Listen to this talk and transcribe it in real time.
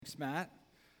Thanks, Matt.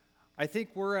 I think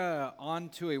we're on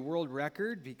to a world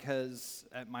record because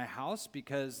at my house,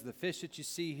 because the fish that you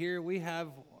see here, we have,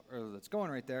 or that's going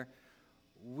right there,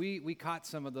 we caught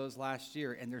some of those last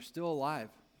year, and they're still alive.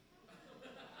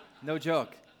 No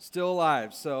joke, still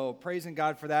alive. So praising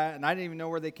God for that, and I didn't even know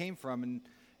where they came from.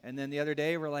 And then the other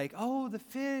day, we're like, oh, the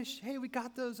fish. Hey, we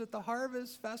got those at the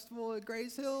Harvest Festival at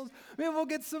Grace Hills. Maybe we'll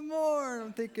get some more.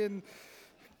 I'm thinking,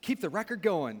 keep the record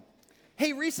going.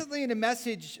 Hey, recently in a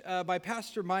message by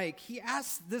Pastor Mike, he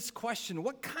asked this question: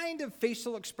 what kind of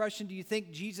facial expression do you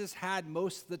think Jesus had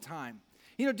most of the time?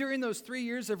 You know, during those 3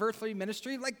 years of earthly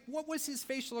ministry, like, what was his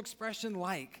facial expression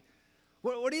like?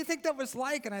 What do you think that was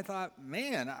like? And I thought,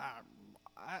 man,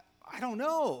 I don't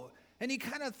know. And he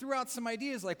kind of threw out some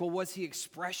ideas like, well, was he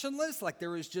expressionless? Like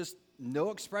there was just no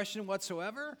expression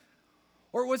whatsoever?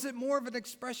 Or was it more of an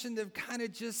expression of kind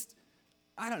of just,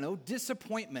 I don't know,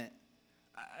 disappointment?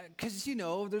 Because, you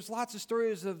know, there's lots of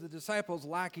stories of the disciples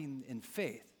lacking in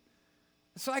faith.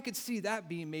 So I could see that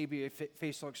being maybe a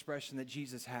facial expression that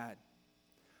Jesus had.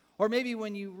 Or maybe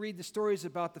when you read the stories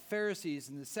about the Pharisees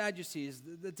and the Sadducees,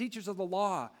 the teachers of the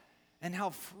law, and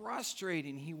how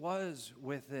frustrating he was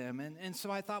with them. And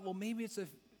so I thought, well, maybe it's a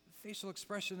facial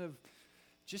expression of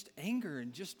just anger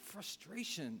and just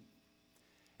frustration.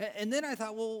 And then I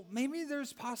thought, well, maybe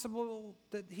there's possible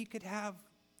that he could have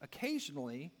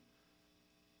occasionally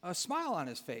a smile on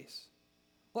his face.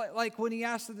 Like when he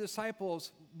asked the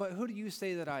disciples, but who do you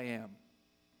say that I am?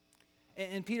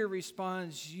 And Peter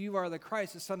responds, you are the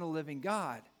Christ, the Son of the living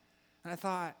God. And I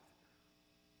thought,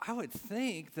 I would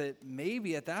think that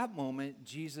maybe at that moment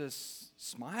Jesus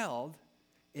smiled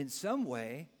in some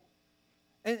way.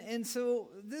 And so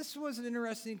this was an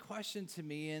interesting question to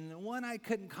me, and one I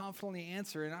couldn't confidently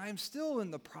answer, and I'm still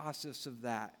in the process of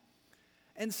that.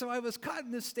 And so I was caught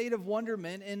in this state of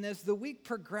wonderment, and as the week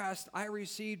progressed, I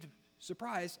received,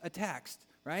 surprise, a text,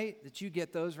 right? That you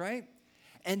get those, right?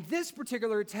 And this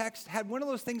particular text had one of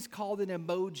those things called an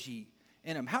emoji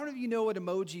in them. How many of you know what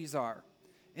emojis are?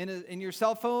 In your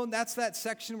cell phone, that's that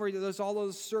section where there's all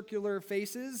those circular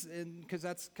faces, and because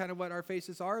that's kind of what our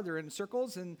faces are. They're in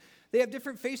circles, and they have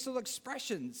different facial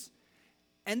expressions.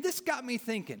 And this got me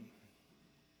thinking.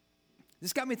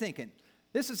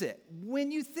 This is it. When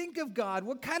you think of God,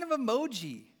 what kind of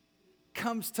emoji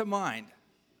comes to mind?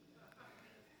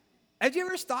 Have you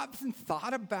ever stopped and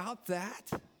thought about that?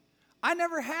 I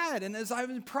never had, and as I've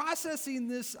been processing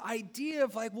this idea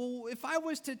of like, well, if I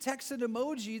was to text an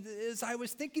emoji, as I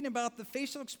was thinking about the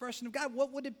facial expression of God,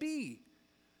 what would it be?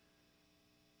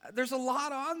 There's a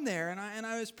lot on there, and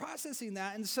I was processing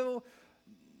that, and so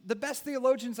the best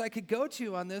theologians I could go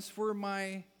to on this were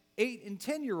my 8 and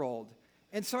 10-year-old,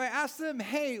 and so I asked them,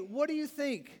 hey, what do you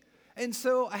think? And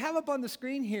so I have up on the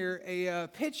screen here a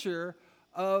picture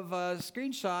of a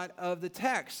screenshot of the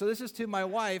text. So this is to my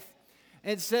wife.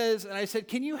 And it says, and I said,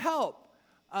 can you help?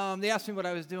 They asked me what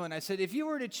I was doing. I said, if you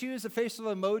were to choose a facial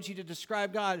emoji to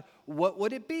describe God, what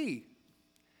would it be?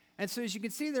 And so as you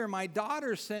can see there, my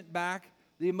daughter sent back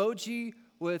the emoji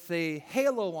with a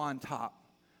halo on top.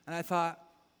 And I thought,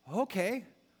 okay,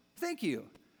 thank you.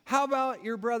 How about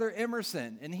your brother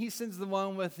Emerson? And he sends the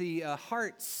one with the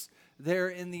hearts there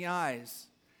in the eyes.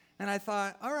 And I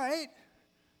thought, all right,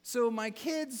 so my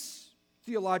kids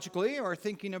theologically are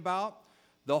thinking about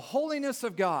the holiness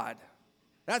of God.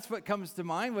 That's what comes to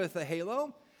mind with a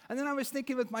halo. And then I was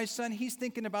thinking with my son, he's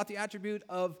thinking about the attribute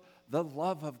of the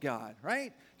love of God,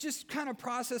 right? Just kind of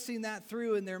processing that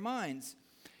through in their minds.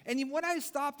 And when I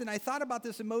stopped and I thought about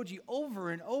this emoji over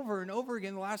and over and over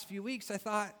again the last few weeks, I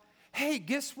thought, hey,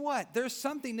 guess what? There's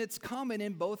something that's common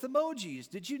in both emojis.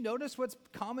 Did you notice what's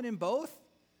common in both?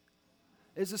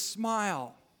 Is a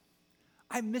smile.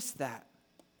 I missed that.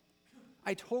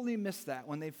 I totally missed that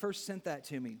when they first sent that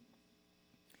to me.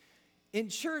 In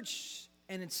church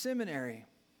and in seminary,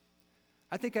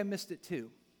 I think I missed it too.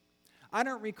 I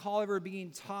don't recall ever being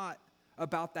taught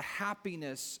about the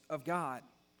happiness of God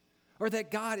or that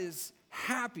God is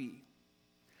happy.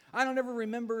 I don't ever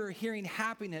remember hearing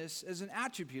happiness as an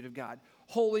attribute of God.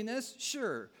 Holiness,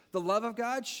 sure. The love of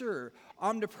God, sure.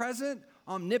 Omnipresent,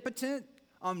 omnipotent,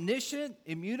 omniscient,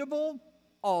 immutable,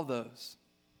 all those.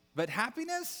 But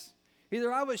happiness?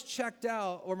 Either I was checked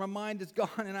out or my mind is gone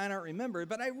and I don't remember it,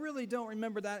 but I really don't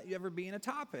remember that ever being a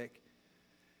topic.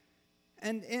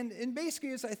 And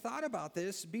basically as I thought about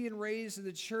this, being raised in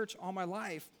the church all my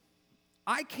life,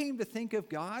 I came to think of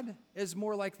God as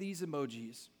more like these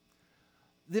emojis.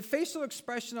 The facial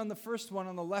expression on the first one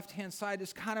on the left-hand side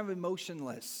is kind of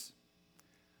emotionless.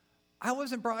 I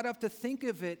wasn't brought up to think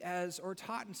of it as, or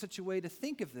taught in such a way to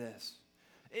think of this.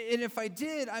 And if I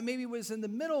did, I maybe was in the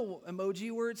middle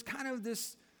emoji where it's kind of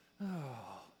this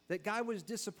that God was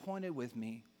disappointed with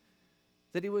me,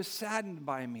 that he was saddened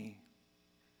by me,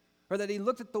 or that he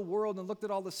looked at the world and looked at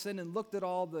all the sin and looked at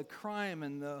all the crime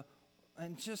and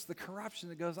just the corruption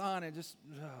that goes on and just,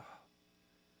 ugh.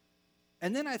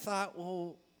 And then I thought,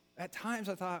 well, at times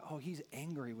I thought, oh, he's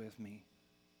angry with me.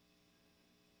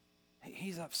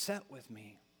 He's upset with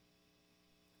me.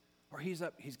 Or he's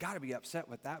got to be upset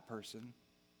with that person.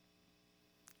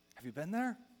 Have you been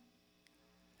there?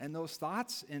 And those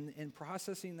thoughts in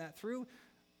processing that through,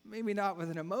 maybe not with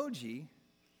an emoji,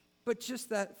 but just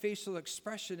that facial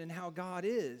expression and how God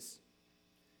is.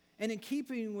 And in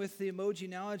keeping with the emoji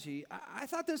analogy, I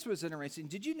thought this was interesting.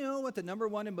 Did you know what the number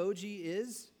one emoji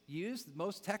is used, the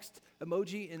most text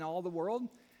emoji in all the world?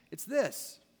 It's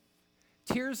this,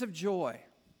 tears of joy.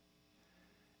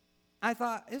 I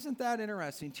thought, isn't that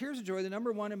interesting? Tears of joy, the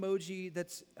number one emoji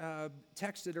that's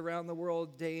texted around the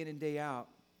world day in and day out.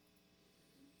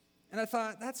 And I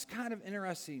thought, that's kind of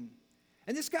interesting.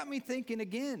 And this got me thinking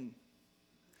again,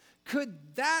 could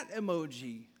that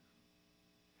emoji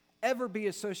ever be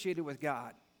associated with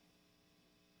God?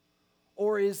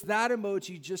 Or is that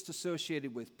emoji just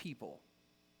associated with people?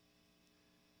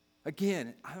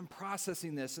 Again, I'm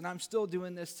processing this, and I'm still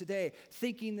doing this today,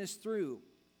 thinking this through.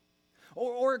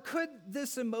 Or could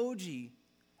this emoji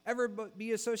ever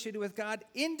be associated with God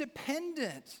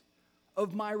independent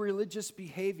of my religious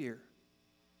behavior?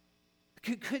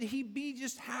 Could he be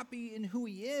just happy in who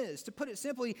he is? To put it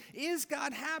simply, is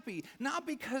God happy? Not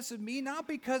because of me, not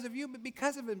because of you, but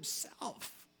because of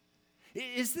himself.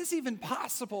 Is this even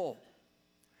possible?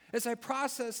 As I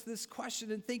process this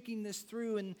question and thinking this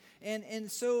through,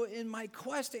 and so in my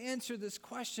quest to answer this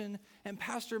question, and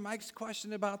Pastor Mike's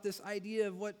question about this idea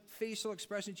of what facial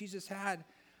expression Jesus had,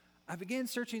 I began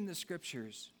searching the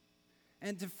scriptures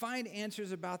and to find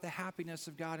answers about the happiness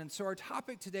of God. And so our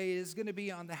topic today is going to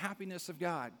be on the happiness of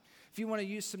God. If you want to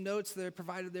use some notes that are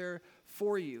provided there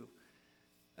for you.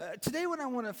 Today what I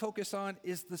want to focus on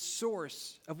is the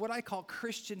source of what I call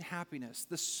Christian happiness,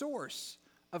 the source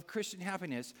of Christian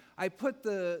happiness. I put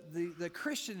the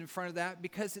Christian in front of that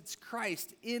because it's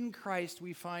Christ. In Christ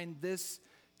we find this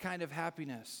kind of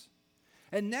happiness.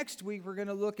 And next week we're going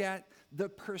to look at the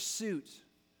pursuit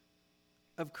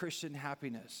of Christian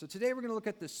happiness. So today we're going to look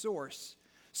at the source.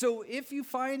 So if you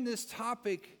find this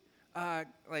topic, I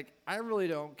really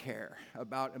don't care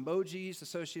about emojis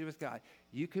associated with God,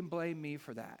 you can blame me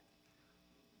for that.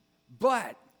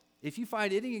 But if you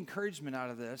find any encouragement out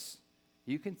of this,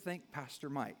 you can thank Pastor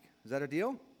Mike. Is that a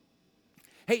deal?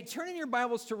 Hey, turn in your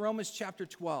Bibles to Romans chapter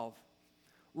 12.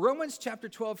 Romans chapter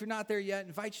 12, if you're not there yet, I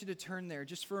invite you to turn there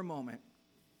just for a moment.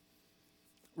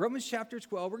 Romans chapter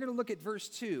 12, we're going to look at verse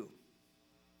 2.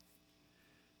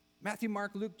 Matthew,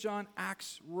 Mark, Luke, John,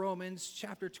 Acts, Romans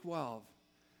chapter 12,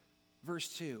 verse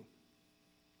 2.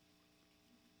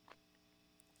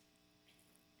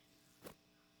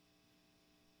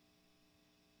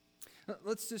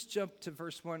 Let's just jump to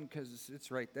verse 1 because it's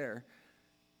right there.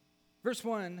 Verse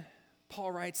 1,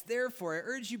 Paul writes, "Therefore, I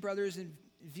urge you, brothers, in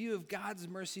view of God's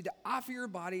mercy, to offer your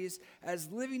bodies as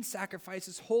living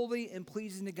sacrifices, holy and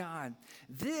pleasing to God.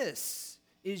 This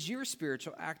is your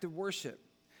spiritual act of worship.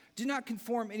 Do not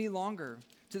conform any longer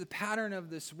to the pattern of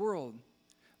this world,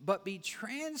 but be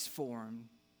transformed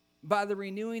by the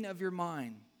renewing of your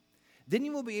mind. Then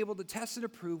you will be able to test and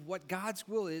approve what God's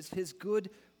will is, his good,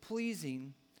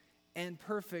 pleasing, and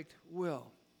perfect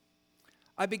will."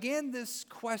 I began this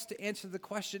quest to answer the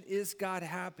question, is God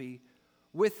happy,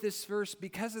 with this verse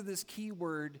because of this key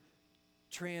word,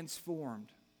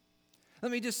 transformed.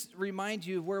 Let me just remind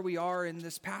you of where we are in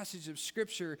this passage of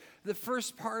Scripture. The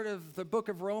first part of the book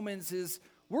of Romans is,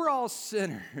 we're all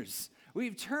sinners.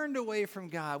 We've turned away from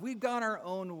God. We've gone our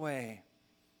own way.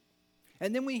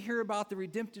 And then we hear about the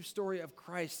redemptive story of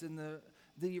Christ and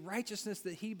the righteousness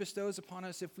that he bestows upon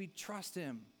us if we trust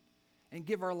him and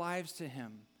give our lives to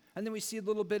him. And then we see a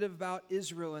little bit about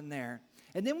Israel in there.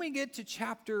 And then we get to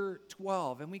chapter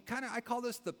 12, and I call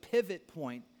this the pivot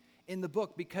point in the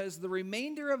book, because the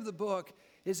remainder of the book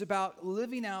is about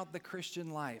living out the Christian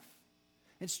life.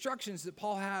 Instructions that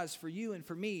Paul has for you and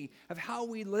for me of how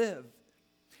we live.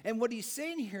 And what he's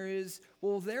saying here is,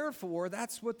 well, therefore,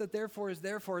 that's what the therefore is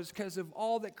there for, is because of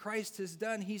all that Christ has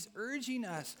done. He's urging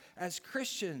us as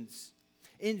Christians,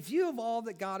 in view of all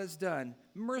that God has done,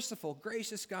 merciful,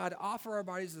 gracious God, offer our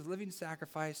bodies as a living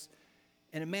sacrifice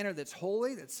in a manner that's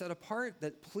holy, that's set apart,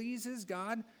 that pleases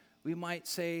God. We might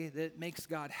say that makes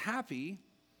God happy.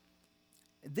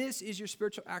 This is your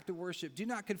spiritual act of worship. Do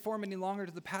not conform any longer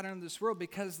to the pattern of this world,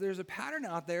 because there's a pattern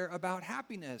out there about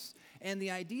happiness and the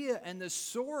idea and the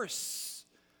source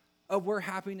of where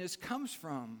happiness comes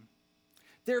from.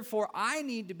 Therefore, I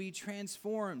need to be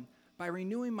transformed by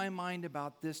renewing my mind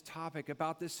about this topic,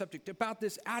 about this subject, about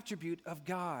this attribute of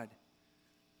God.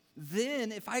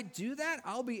 Then, if I do that,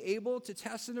 I'll be able to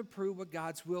test and approve what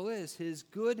God's will is, his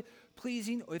good,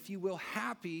 pleasing, if you will,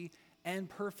 happy and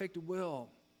perfect will.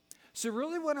 So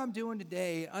really what I'm doing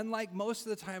today, unlike most of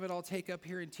the time that I'll take up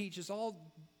here and teach, is I'll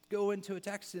go into a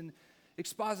text and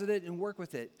exposit it and work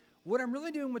with it. What I'm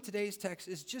really doing with today's text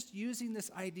is just using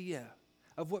this idea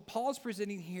of what Paul's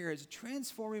presenting here as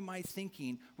transforming my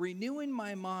thinking, renewing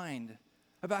my mind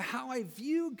about how I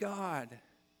view God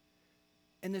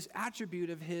and this attribute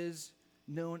of his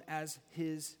known as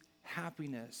his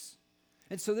happiness.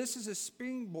 And so this is a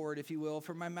springboard, if you will,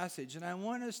 for my message. And I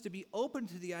want us to be open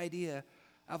to the idea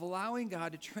of allowing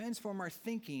God to transform our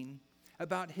thinking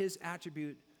about his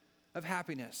attribute of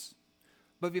happiness.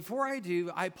 But before I do,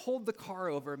 I pulled the car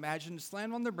over, imagine,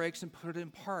 slammed on the brakes and put it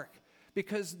in park.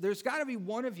 Because there's got to be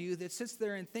one of you that sits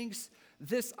there and thinks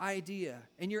this idea,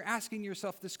 and you're asking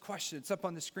yourself this question. It's up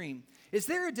on the screen. Is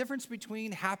there a difference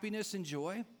between happiness and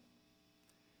joy?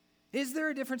 Is there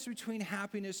a difference between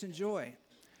happiness and joy?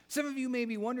 Some of you may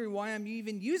be wondering why I'm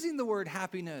even using the word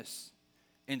happiness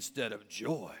instead of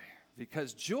joy.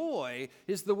 Because joy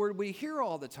is the word we hear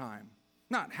all the time,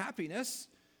 not happiness.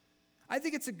 I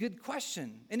think it's a good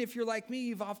question. And if you're like me,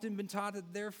 you've often been taught and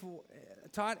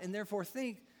therefore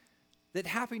think that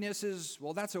happiness is,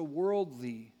 well, that's a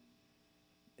worldly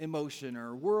emotion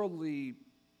or worldly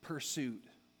pursuit.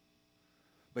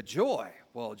 But joy,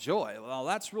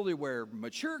 that's really where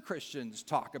mature Christians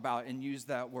talk about and use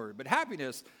that word. But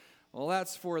happiness, well,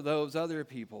 that's for those other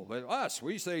people. But us,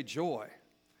 we say joy.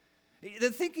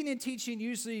 The thinking and teaching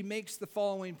usually makes the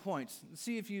following points.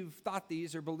 See if you've thought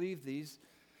these or believed these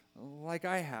like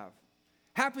I have.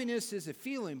 Happiness is a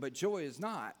feeling, but joy is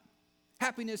not.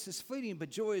 Happiness is fleeting, but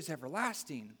joy is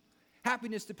everlasting.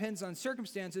 Happiness depends on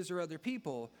circumstances or other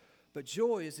people, but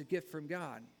joy is a gift from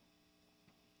God.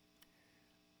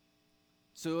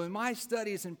 So in my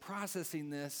studies and processing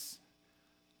this,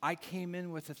 I came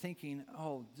in with the thinking,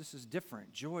 oh, this is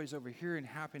different. Joy is over here and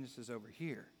happiness is over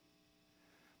here.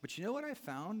 But you know what I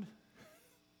found?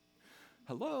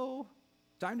 Hello?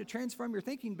 Time to transform your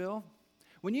thinking, Bill.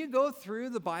 When you go through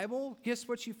the Bible, guess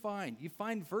what you find? You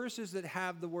find verses that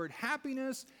have the word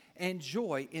happiness and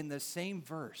joy in the same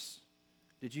verse.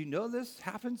 Did you know this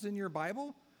happens in your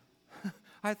Bible?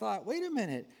 I thought, wait a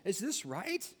minute, is this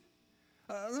right?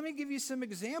 Let me give you some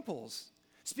examples.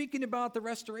 Speaking about the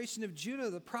restoration of Judah,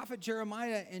 the prophet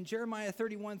Jeremiah in Jeremiah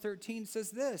 31:13 says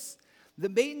this, "The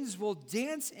maidens will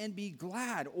dance and be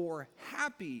glad," or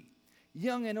happy,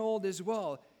 young and old as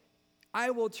well.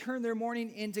 "I will turn their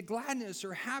mourning into gladness,"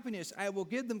 or happiness. "I will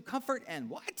give them comfort and"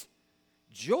 what?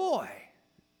 Joy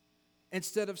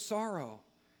instead of sorrow.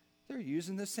 They're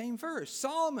using the same verse.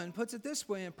 Solomon puts it this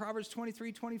way in Proverbs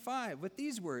 23:25 with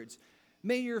these words,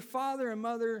 "May your father and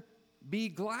mother be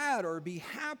glad," or be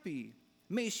happy.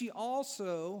 May she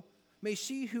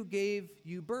who gave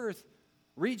you birth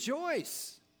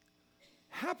rejoice."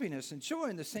 Happiness and joy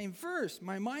in the same verse.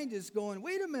 My mind is going,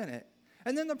 wait a minute.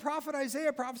 And then the prophet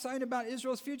Isaiah, prophesying about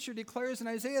Israel's future, declares in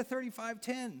Isaiah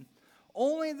 35:10,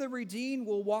 "Only the redeemed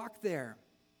will walk there,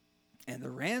 and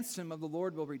the ransom of the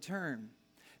Lord will return.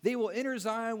 They will enter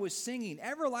Zion with singing.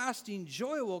 Everlasting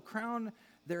joy will crown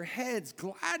their heads.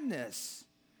 Gladness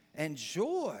and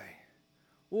joy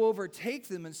will overtake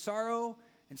them, and sorrow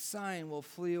and sighing will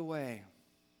flee away."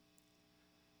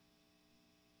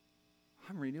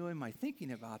 I'm renewing my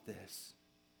thinking about this.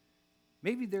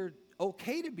 Maybe they're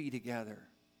okay to be together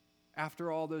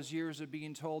after all those years of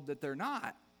being told that they're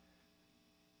not.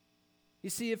 You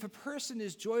see, if a person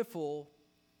is joyful,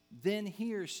 then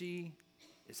he or she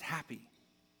is happy.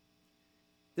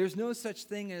 There's no such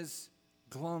thing as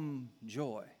glum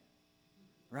joy,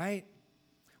 right?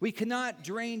 We cannot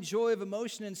drain joy of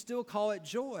emotion and still call it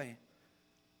joy.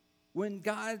 When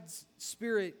God's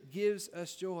Spirit gives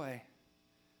us joy,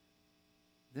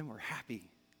 then we're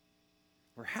happy.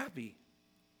 We're happy.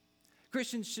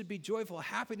 Christians should be joyful.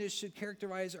 Happiness should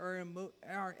characterize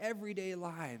our everyday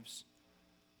lives.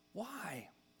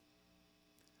 Why?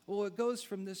 Well, it goes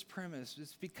from this premise.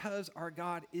 It's because our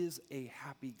God is a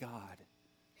happy God.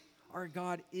 Our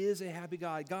God is a happy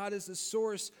God. God is the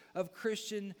source of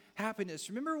Christian happiness.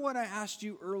 Remember what I asked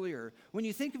you earlier. When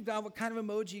you think of God, what kind of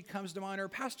emoji comes to mind? Or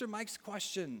Pastor Mike's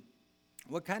question,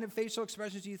 what kind of facial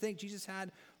expressions do you think Jesus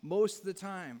had most of the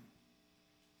time?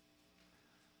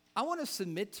 I want to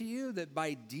submit to you that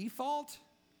by default,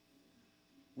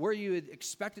 where you would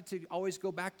expect it to always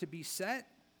go back to be set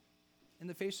in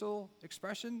the facial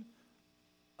expression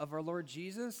of our Lord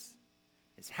Jesus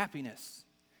is happiness,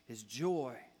 is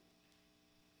joy.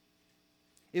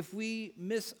 If we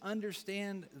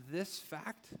misunderstand this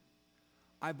fact,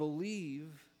 I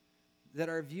believe that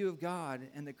our view of God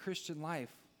and the Christian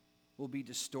life will be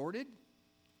distorted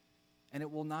and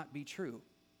it will not be true.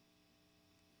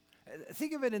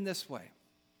 Think of it in this way.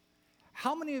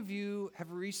 How many of you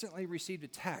have recently received a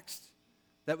text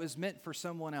that was meant for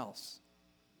someone else?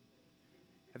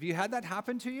 Have you had that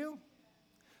happen to you?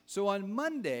 So on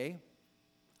Monday,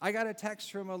 I got a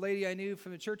text from a lady I knew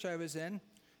from the church I was in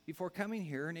before coming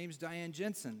here. Her name's Diane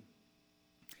Jensen.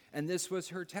 And this was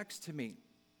her text to me.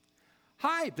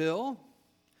 Hi, Bill.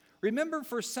 Remember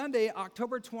for Sunday,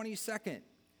 October 22nd,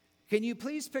 can you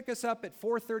please pick us up at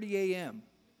 4:30 a.m.?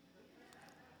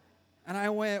 And I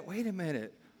went, wait a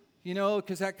minute. You know,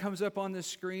 because that comes up on the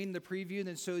screen, the preview,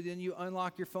 and then you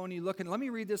unlock your phone and you look, and let me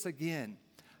read this again.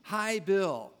 Hi,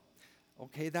 Bill.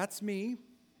 Okay, that's me.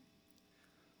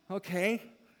 Okay.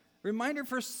 Reminder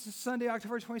for Sunday,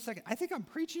 October 22nd. I think I'm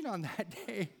preaching on that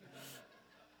day.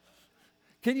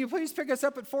 Can you please pick us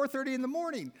up at 4:30 in the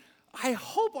morning? I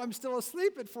hope I'm still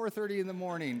asleep at 4:30 in the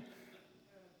morning.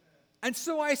 And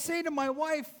so I say to my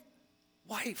wife,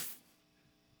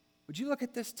 would you look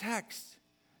at this text?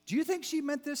 Do you think she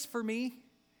meant this for me?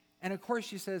 And of course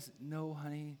she says, no,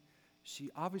 honey,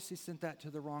 she obviously sent that to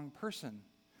the wrong person.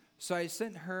 So I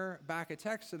sent her back a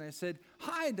text and I said,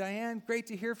 hi, Diane, great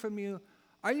to hear from you.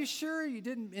 Are you sure you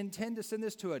didn't intend to send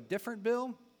this to a different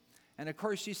Bill? And of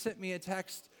course she sent me a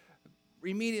text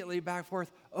immediately back and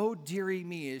forth. Oh, dearie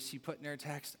me, as she put in her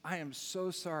text, I am so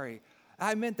sorry.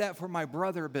 I meant that for my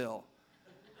brother Bill.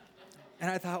 And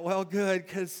I thought, well, good,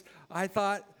 because I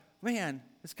thought, man,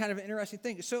 it's kind of an interesting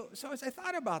thing. So as I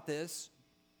thought about this,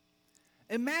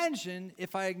 imagine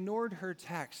if I ignored her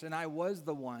text and I was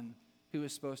the one who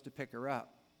was supposed to pick her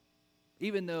up,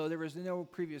 even though there was no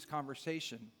previous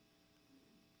conversation.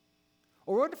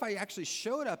 Or what if I actually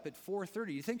showed up at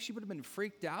 4:30? You think she would have been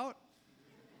freaked out?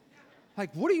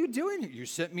 Like, what are you doing here? You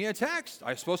sent me a text.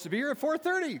 I'm supposed to be here at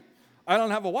 4:30. I don't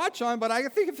have a watch on, but I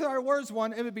think if there was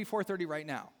one, it would be 4:30 right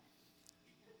now.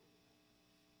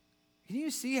 Can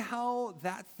you see how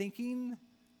that thinking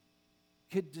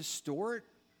could distort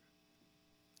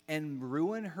and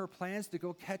ruin her plans to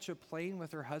go catch a plane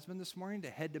with her husband this morning to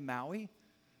head to Maui?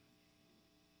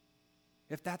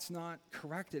 If that's not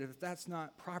corrected, if that's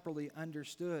not properly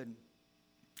understood.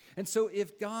 And so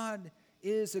if God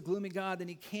is a gloomy God, then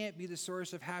he can't be the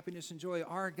source of happiness and joy.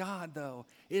 Our God, though,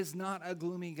 is not a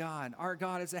gloomy God. Our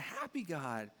God is a happy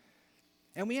God.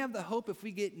 And we have the hope if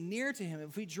we get near to him,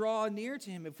 if we draw near to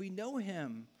him, if we know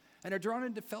him and are drawn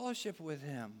into fellowship with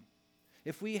him.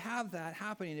 If we have that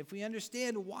happening, if we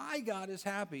understand why God is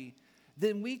happy,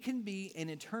 then we can be an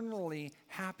eternally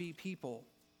happy people.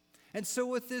 And so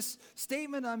with this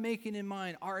statement I'm making in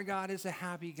mind, our God is a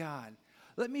happy God,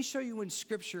 let me show you in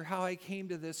Scripture how I came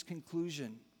to this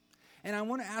conclusion. And I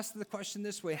want to ask the question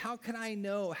this way. How can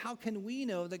we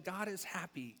know that God is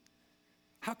happy?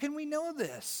 How can we know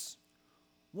this?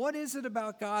 What is it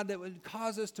about God that would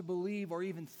cause us to believe or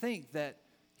even think that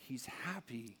he's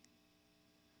happy?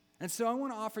 And so I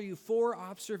want to offer you four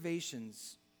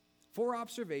observations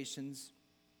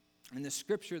in the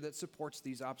Scripture that supports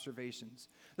these observations.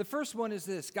 The first one is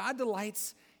this: God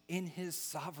delights in his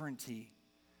sovereignty.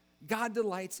 God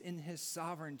delights in his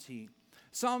sovereignty.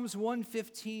 Psalms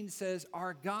 115 says,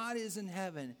 our God is in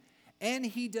heaven, and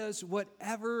he does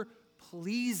whatever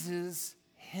pleases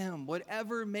him,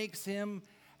 whatever makes him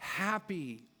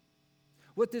happy.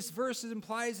 What this verse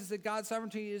implies is that God's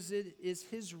sovereignty is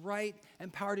his right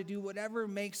and power to do whatever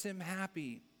makes him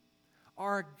happy.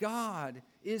 Our God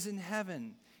is in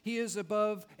heaven. He is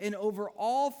above and over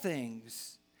all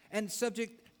things and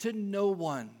subject to no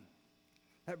one.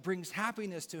 That brings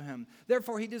happiness to him.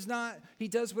 Therefore, he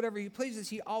does whatever he pleases.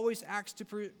 He always acts to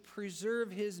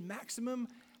preserve his maximum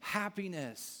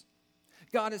happiness.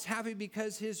 God is happy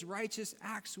because his righteous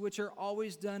acts, which are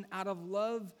always done out of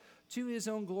love to his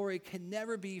own glory, can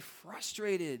never be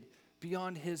frustrated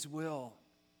beyond his will.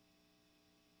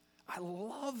 I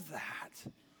love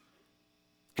that.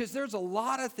 Because there's a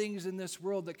lot of things in this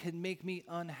world that can make me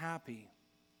unhappy.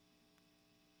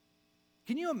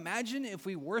 Can you imagine if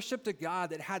we worshiped a God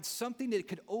that had something that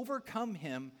could overcome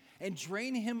him and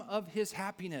drain him of his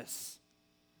happiness?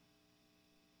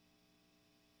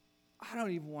 I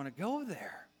don't even want to go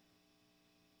there.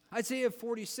 Isaiah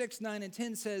 46, 9 and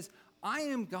 10 says, I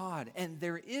am God and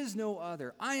there is no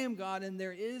other. I am God and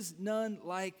there is none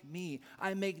like me.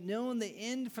 I make known the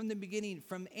end from the beginning,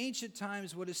 from ancient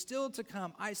times, what is still to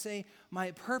come. I say,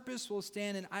 my purpose will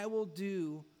stand and I will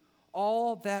do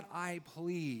all that I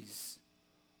please,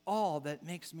 all that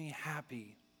makes me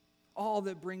happy, all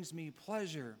that brings me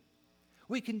pleasure.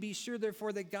 We can be sure,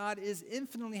 therefore, that God is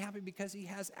infinitely happy because he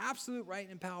has absolute right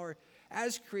and power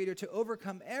as creator to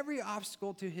overcome every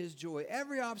obstacle to his joy,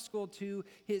 every obstacle to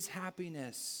his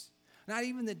happiness. Not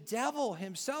even the devil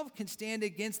himself can stand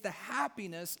against the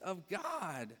happiness of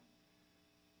God.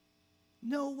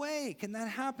 No way can that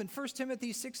happen. 1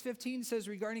 Timothy 6:15 says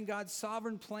regarding God's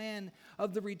sovereign plan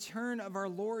of the return of our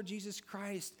Lord Jesus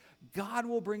Christ, God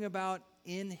will bring about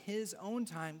in his own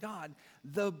time, God,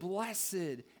 the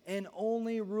blessed and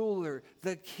only ruler,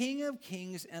 the King of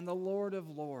kings and the Lord of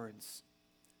lords.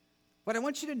 What I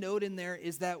want you to note in there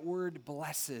is that word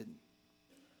blessed.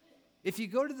 If you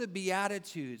go to the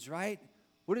Beatitudes, right,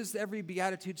 what does every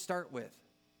Beatitude start with?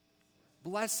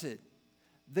 Blessed.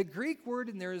 The Greek word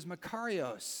in there is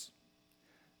makarios.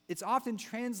 It's often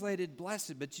translated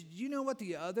blessed, but do you know what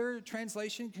the other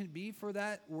translation can be for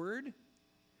that word?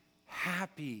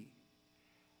 Happy.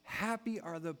 Happy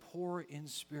are the poor in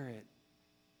spirit.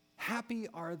 Happy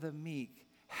are the meek.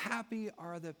 Happy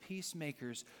are the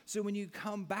peacemakers. So when you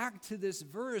come back to this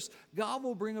verse, God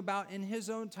will bring about in his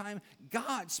own time,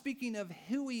 God, speaking of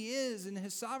who he is and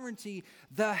his sovereignty,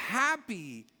 the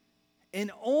happy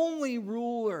and only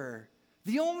ruler,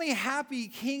 the only happy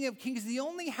King of kings, the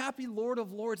only happy Lord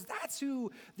of lords. That's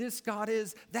who this God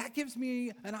is. That gives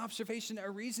me an observation,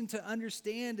 a reason to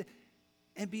understand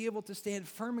and be able to stand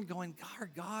firm and going,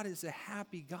 our God is a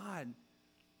happy God.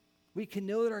 We can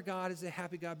know that our God is a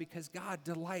happy God because God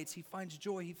delights. He finds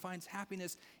joy. He finds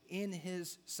happiness in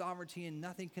his sovereignty, and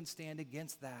nothing can stand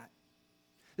against that.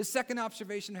 The second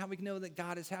observation, how we can know that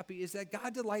God is happy, is that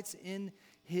God delights in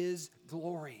his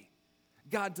glory.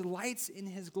 God delights in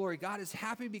his glory. God is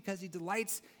happy because he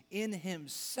delights in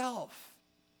himself,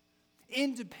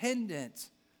 independent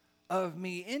of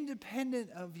me, independent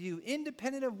of you,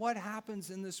 independent of what happens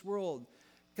in this world.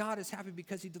 God is happy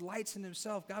because he delights in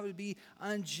himself. God would be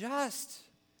unjust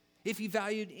if he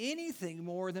valued anything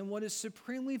more than what is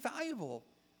supremely valuable,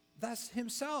 thus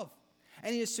himself.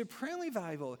 And he is supremely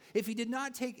valuable. If he did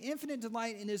not take infinite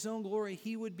delight in his own glory,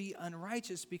 he would be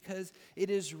unrighteous, because it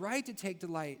is right to take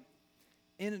delight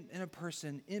in a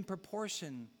person in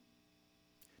proportion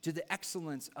to the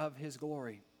excellence of his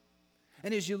glory.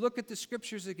 And as you look at the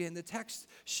scriptures again, the texts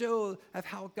show of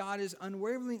how God is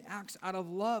unwaveringly acts out of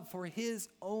love for his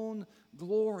own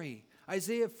glory.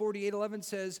 Isaiah 48:11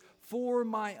 says, for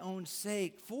my own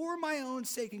sake,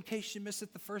 in case you missed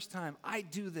it the first time, I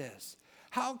do this.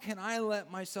 How can I let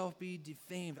myself be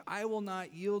defamed? I will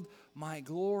not yield my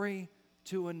glory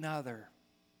to another.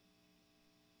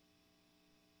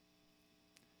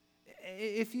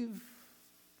 If you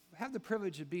have the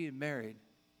privilege of being married,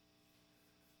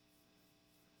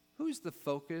 who's the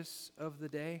focus of the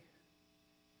day?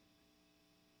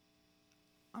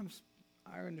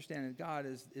 I understand that God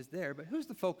is there, but who's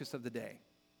the focus of the day?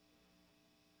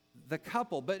 The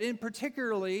couple, but in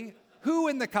particularly, who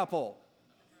in the couple?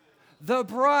 The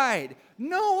bride.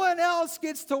 No one else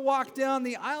gets to walk down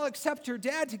the aisle except her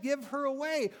dad to give her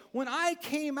away. When I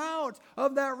came out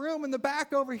of that room in the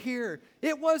back over here,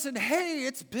 it wasn't, hey,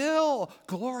 it's Bill.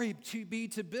 Glory be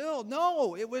to Bill.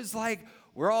 No, it was like,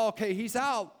 we're all okay, he's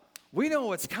out. We know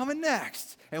what's coming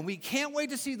next. And we can't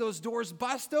wait to see those doors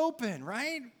bust open,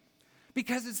 right?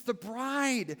 Because it's the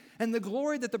bride and the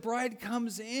glory that the bride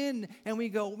comes in, and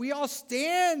we all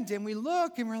stand and we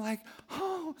look and we're like,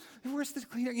 oh, where's the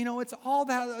cleaner? You know, it's all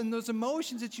that and those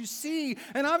emotions that you see.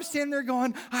 And I'm standing there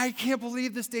going, I can't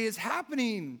believe this day is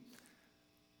happening.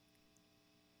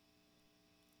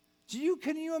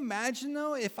 Can you imagine,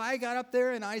 though, if I got up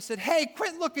there and I said, hey,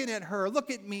 quit looking at her, look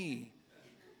at me.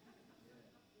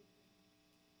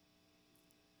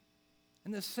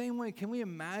 In the same way, can we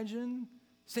imagine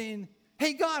saying,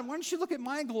 hey, God, why don't you look at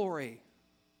my glory?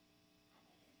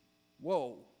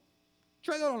 Whoa.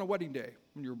 Try that on a wedding day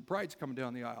when your bride's coming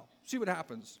down the aisle. See what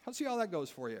happens. See how that goes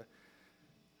for you.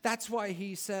 That's why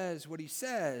he says what he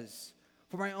says.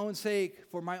 For my own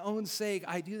sake,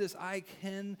 I do this.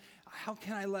 How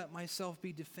can I let myself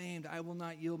be defamed? I will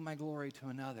not yield my glory to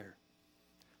another.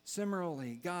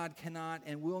 Similarly, God cannot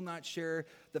and will not share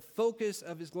the focus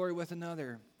of his glory with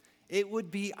another. It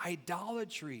would be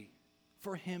idolatry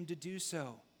for him to do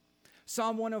so.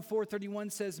 Psalm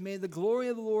 104:31 says, may the glory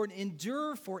of the Lord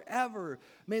endure forever.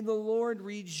 May the Lord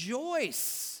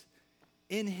rejoice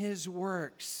in his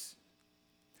works.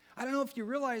 I don't know if you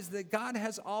realize that God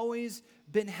has always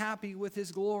been happy with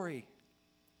his glory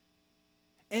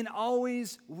and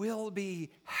always will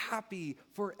be happy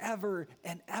forever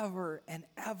and ever and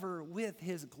ever with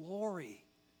his glory.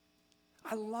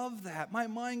 I love that. My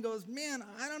mind goes, man,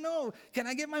 I don't know. Can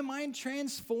I get my mind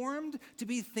transformed to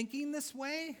be thinking this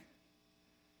way?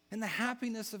 And the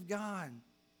happiness of God.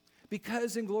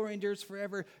 Because in glory endures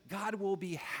forever, God will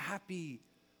be happy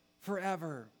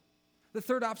forever. The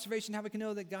third observation, how we can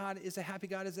know that God is a happy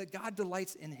God, is that God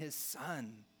delights in his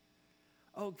Son.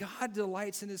 Oh, God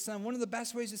delights in his Son. One of the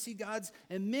best ways to see God's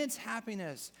immense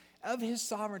happiness of his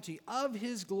sovereignty, of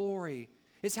his glory,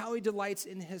 is how he delights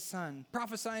in his Son.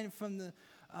 Prophesying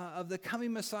of the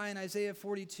coming Messiah in Isaiah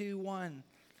 42:1,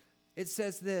 it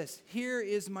says this, "Here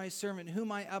is my servant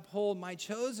whom I uphold, my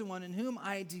chosen one in whom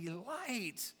I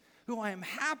delight, who I am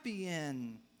happy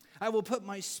in. I will put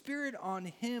my spirit on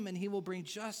him, and he will bring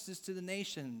justice to the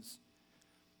nations."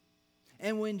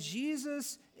 And when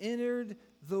Jesus entered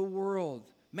the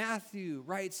world, Matthew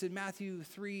writes in Matthew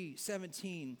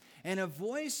 3:17, "And a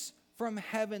voice from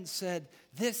heaven said,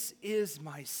 'This is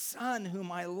my Son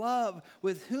whom I love,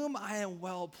 with whom I am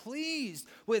well pleased,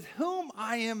 with whom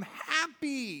I am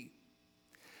happy.'"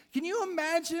 Can you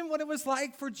imagine what it was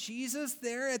like for Jesus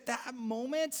there at that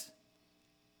moment?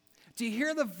 To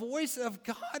hear the voice of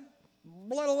God,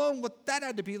 let alone what that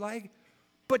had to be like,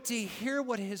 but to hear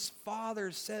what his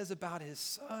Father says about his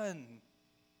Son.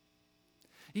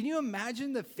 Can you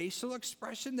imagine the facial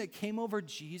expression that came over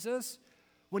Jesus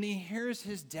when he hears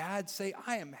his dad say,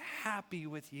 "I am happy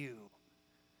with you"?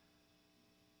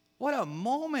 What a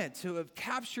moment to have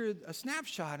captured a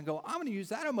snapshot and go, "I'm going to use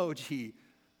that emoji,"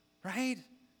 right?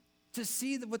 To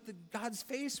see what God's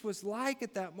face was like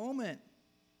at that moment.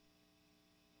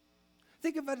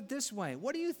 Think about it this way.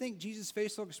 What do you think Jesus'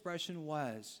 facial expression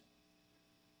was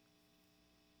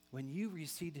when you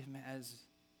received him as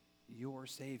your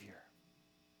Savior?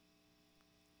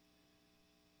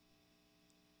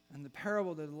 And the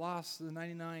parable that lost the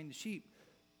 99 sheep,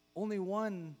 only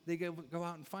one, they go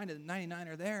out and find it. The 99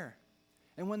 are there.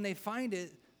 And when they find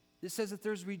it, it says that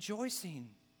there's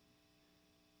rejoicing.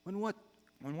 When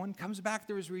one comes back,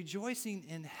 there is rejoicing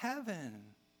in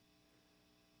heaven.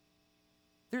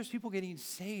 There's people getting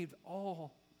saved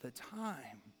all the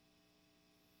time.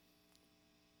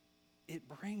 It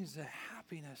brings a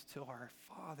happiness to our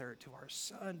Father, to our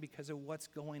Son, because of what's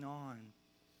going on.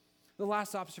 The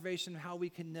last observation of how we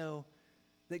can know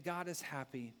that God is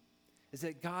happy is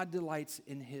that God delights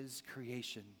in his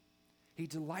creation. He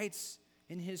delights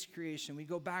in his creation. We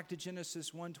go back to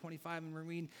Genesis 1:25 and we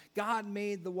read, "God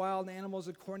made the wild animals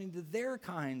according to their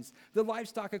kinds, the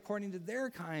livestock according to their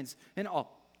kinds, and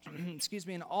all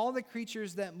and all the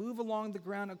creatures that move along the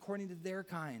ground according to their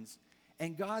kinds.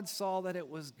 And God saw that it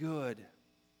was good."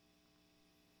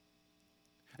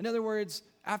 In other words,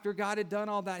 after God had done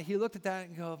all that, he looked at that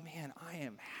and go, "Man, I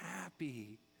am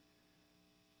happy.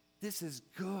 This is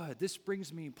good. This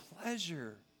brings me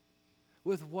pleasure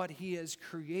with what he has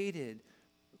created,"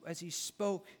 as he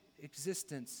spoke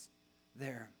existence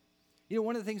there. You know,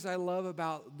 one of the things I love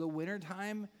about the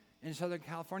wintertime in Southern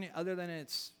California, other than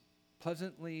it's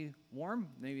pleasantly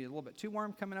warm, maybe a little bit too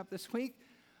warm coming up this week,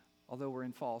 although we're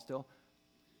in fall still,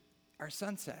 are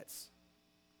sunsets.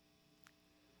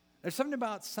 There's something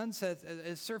about sunsets,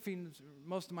 as surfing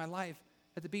most of my life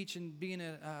at the beach and being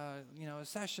a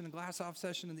session, a glass-off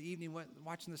session in the evening,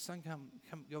 watching the sun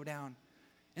go down.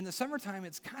 In the summertime,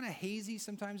 it's kind of hazy.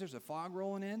 Sometimes there's a fog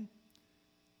rolling in.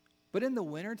 But in the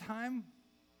wintertime,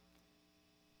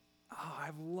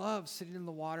 I've loved sitting in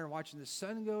the water and watching the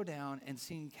sun go down and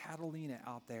seeing Catalina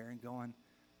out there and going,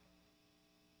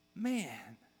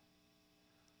 "Man,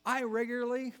 I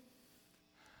regularly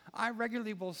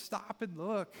will stop and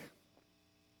look.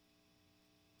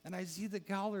 And I see the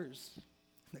colors,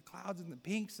 and the clouds and the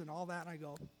pinks and all that, and I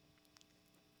go,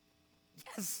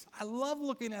 yes, I love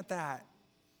looking at that."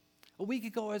 A week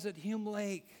ago, I was at Hume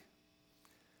Lake,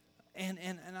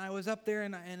 and I was up there,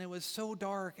 and it was so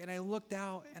dark, and I looked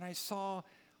out, and I saw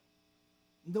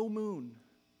no moon.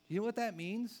 You know what that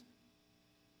means?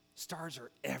 Stars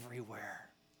are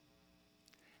everywhere.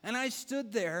 And I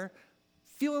stood there,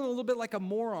 feeling a little bit like a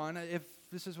moron, if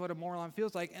this is what a moron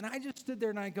feels like, and I just stood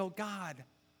there, and I go, "God,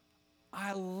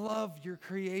 I love your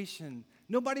creation."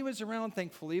 Nobody was around,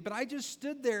 thankfully, but I just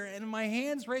stood there and my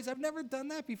hands raised. I've never done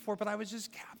that before, but I was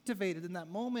just captivated in that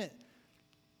moment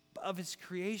of his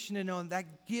creation, and knowing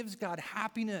that gives God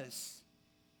happiness,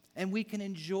 and we can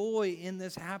enjoy in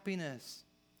this happiness.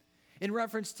 In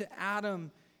reference to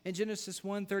Adam in Genesis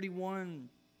 1:31,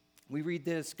 we read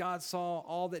this: "God saw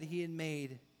all that he had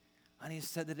made, and he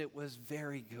said that it was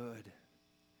very good."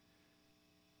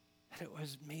 That it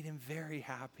was made him very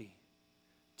happy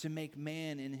to make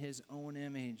man in his own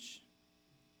image.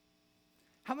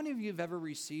 How many of you have ever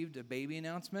received a baby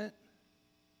announcement?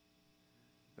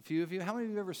 A few of you. How many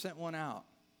of you have ever sent one out?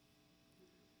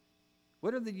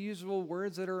 What are the usual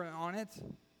words that are on it?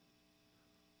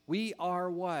 We are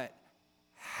what?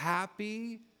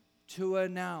 Happy to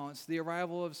announce the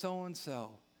arrival of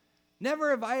so-and-so.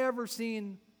 Never have I ever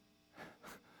seen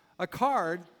a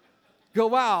card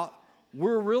go out,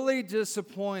 we're really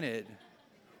disappointed.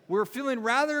 We're feeling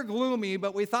rather gloomy,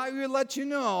 but we thought we would let you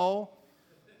know,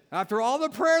 after all the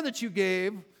prayer that you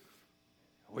gave,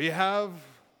 we have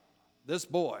this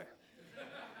boy.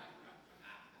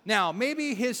 Now,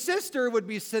 maybe his sister would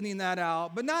be sending that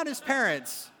out, but not his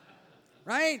parents,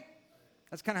 right?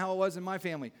 That's kind of how it was in my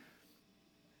family.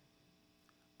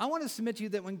 I want to submit to you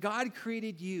that when God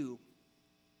created you,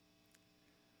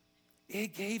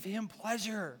 it gave him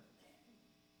pleasure.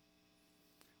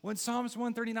 When Psalms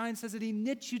 139 says that he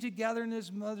knit you together in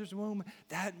his mother's womb,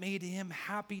 that made him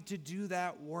happy to do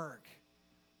that work.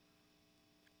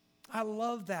 I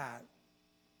love that,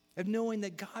 of knowing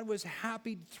that God was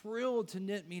happy, thrilled to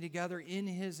knit me together in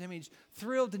his image,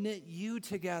 thrilled to knit you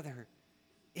together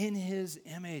in his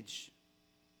image.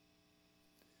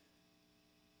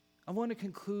 I want to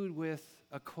conclude with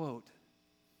a quote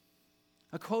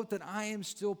that I am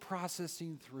still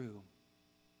processing through.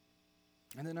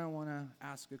 And then I want to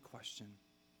ask a question.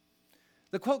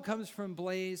 The quote comes from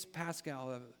Blaise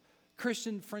Pascal, a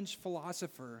Christian French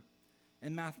philosopher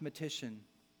and mathematician.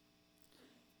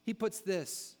 He puts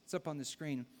this, it's up on the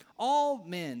screen: all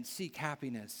men seek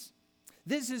happiness.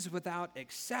 This is without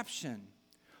exception.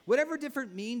 Whatever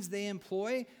different means they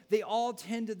employ, they all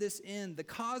tend to this end. The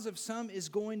cause of some is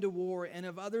going to war, and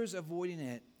of others avoiding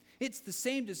it. It's the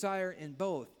same desire in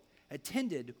both,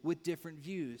 attended with different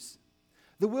views.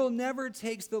 The will never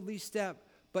takes the least step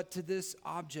but to this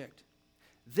object.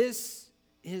 This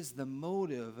is the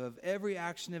motive of every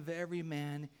action of every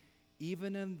man,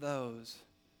 even in those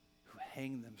who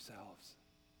hang themselves.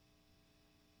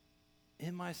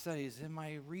 In my studies, in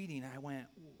my reading, I went,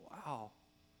 wow,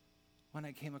 when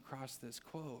I came across this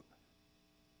quote.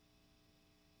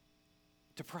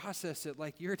 To process it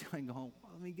like you're doing, going,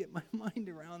 well, let me get my mind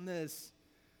around this.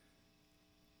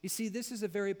 You see, this is a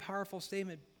very powerful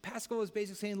statement. Pascal is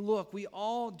basically saying, look, we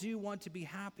all do want to be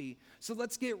happy. So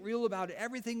let's get real about it.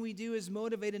 Everything we do is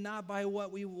motivated not by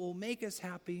what will make us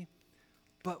happy,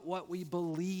 but what we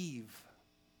believe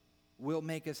will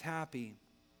make us happy.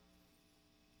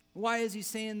 Why is he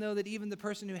saying, though, that even the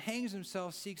person who hangs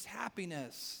himself seeks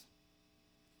happiness?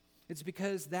 It's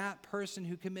because that person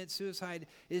who commits suicide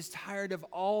is tired of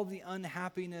all the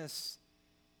unhappiness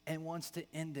and wants to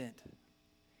end it.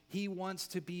 He wants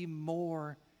to be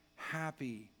more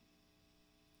happy.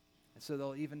 And so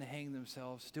they'll even hang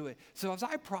themselves to it. So as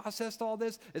I processed all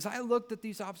this, as I looked at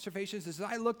these observations, as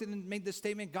I looked and made the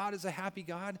statement, God is a happy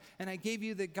God, and I gave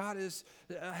you that God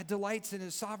delights in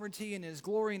his sovereignty and his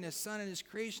glory and his son and his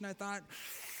creation, I thought,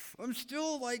 I'm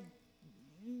still like,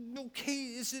 okay,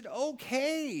 is it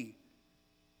okay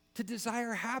to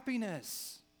desire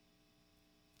happiness?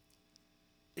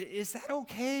 Is that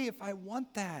okay if I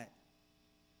want that?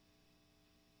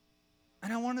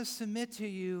 And I want to submit to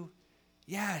you,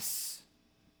 yes.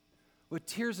 With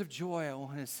tears of joy, I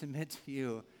want to submit to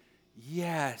you,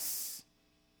 yes.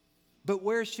 But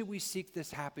where should we seek this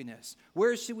happiness?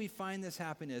 Where should we find this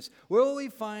happiness? Where will we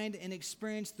find and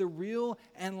experience the real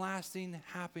and lasting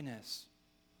happiness?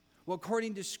 Well,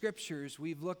 according to scriptures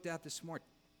we've looked at this morning,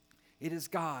 it is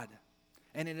God,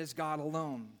 and it is God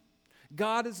alone.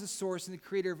 God is the source and the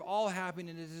creator of all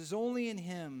happiness. It is only in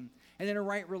him and in a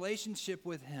right relationship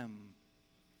with him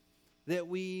that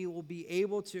we will be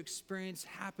able to experience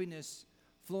happiness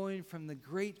flowing from the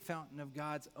great fountain of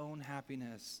God's own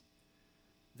happiness.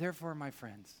 Therefore, my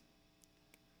friends,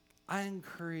 I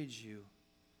encourage you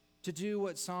to do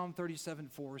what Psalm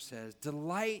 37:4 says.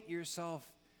 Delight yourself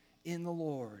in the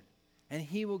Lord, and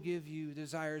he will give you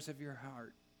desires of your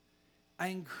heart. I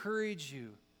encourage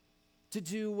you to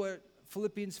do what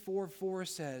Philippians 4:4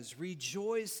 says.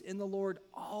 Rejoice in the Lord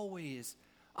always.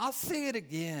 I'll say it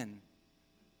again.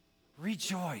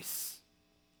 Rejoice.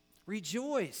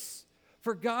 Rejoice.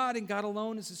 For God and God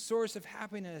alone is the source of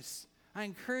happiness. I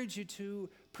encourage you to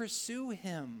pursue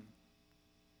him.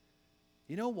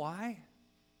 You know why?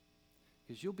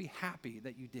 Because you'll be happy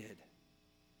that you did.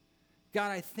 God,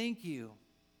 I thank you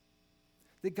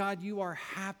that, God, you are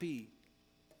happy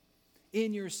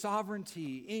in your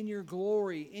sovereignty, in your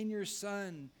glory, in your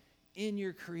Son, in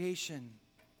your creation.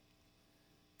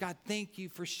 God, thank you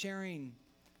for sharing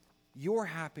your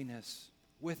happiness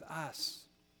with us.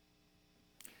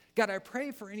 God, I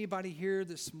pray for anybody here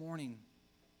this morning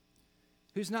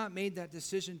who's not made that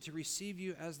decision to receive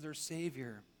you as their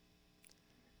Savior.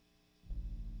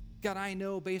 God, I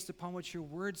know based upon what your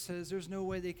word says, there's no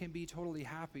way they can be totally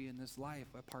happy in this life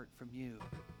apart from you.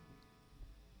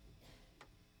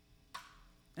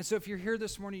 And so if you're here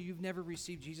this morning, you've never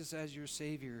received Jesus as your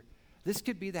Savior, this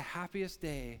could be the happiest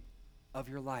day of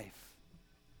your life.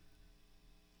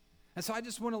 And so I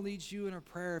just want to lead you in a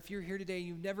prayer. If you're here today,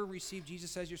 you've never received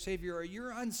Jesus as your Savior, or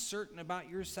you're uncertain about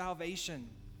your salvation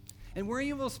and where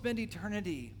you will spend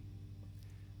eternity,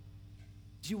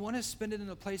 do you want to spend it in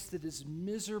a place that is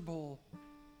miserable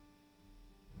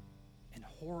and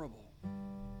horrible?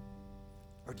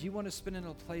 Or do you want to spend it in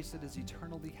a place that is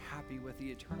eternally happy with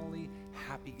the eternally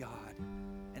happy God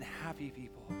and happy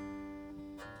people?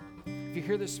 If you're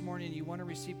here this morning and you want to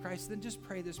receive Christ, then just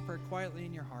pray this prayer quietly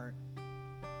in your heart.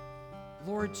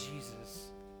 Lord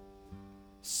Jesus,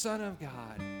 Son of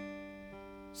God,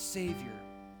 Savior,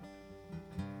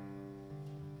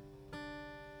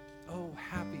 oh,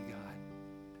 happy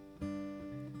God,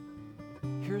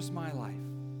 here's my life,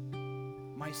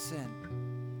 my sin.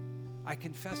 I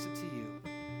confess it to you.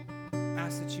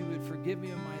 Ask that you would forgive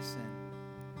me of my sin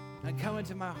and come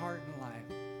into my heart and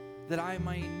life, that I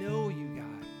might know you,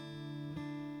 God,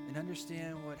 and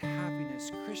understand what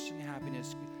happiness, Christian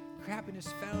happiness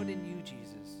found in you,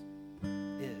 Jesus,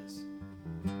 is.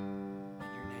 In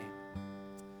your name.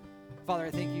 Father,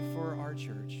 I thank you for our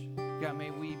church. God,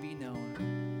 may we be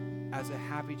known as a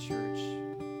happy church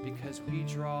because we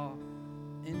draw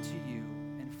into you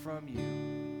and from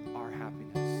you our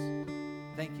happiness.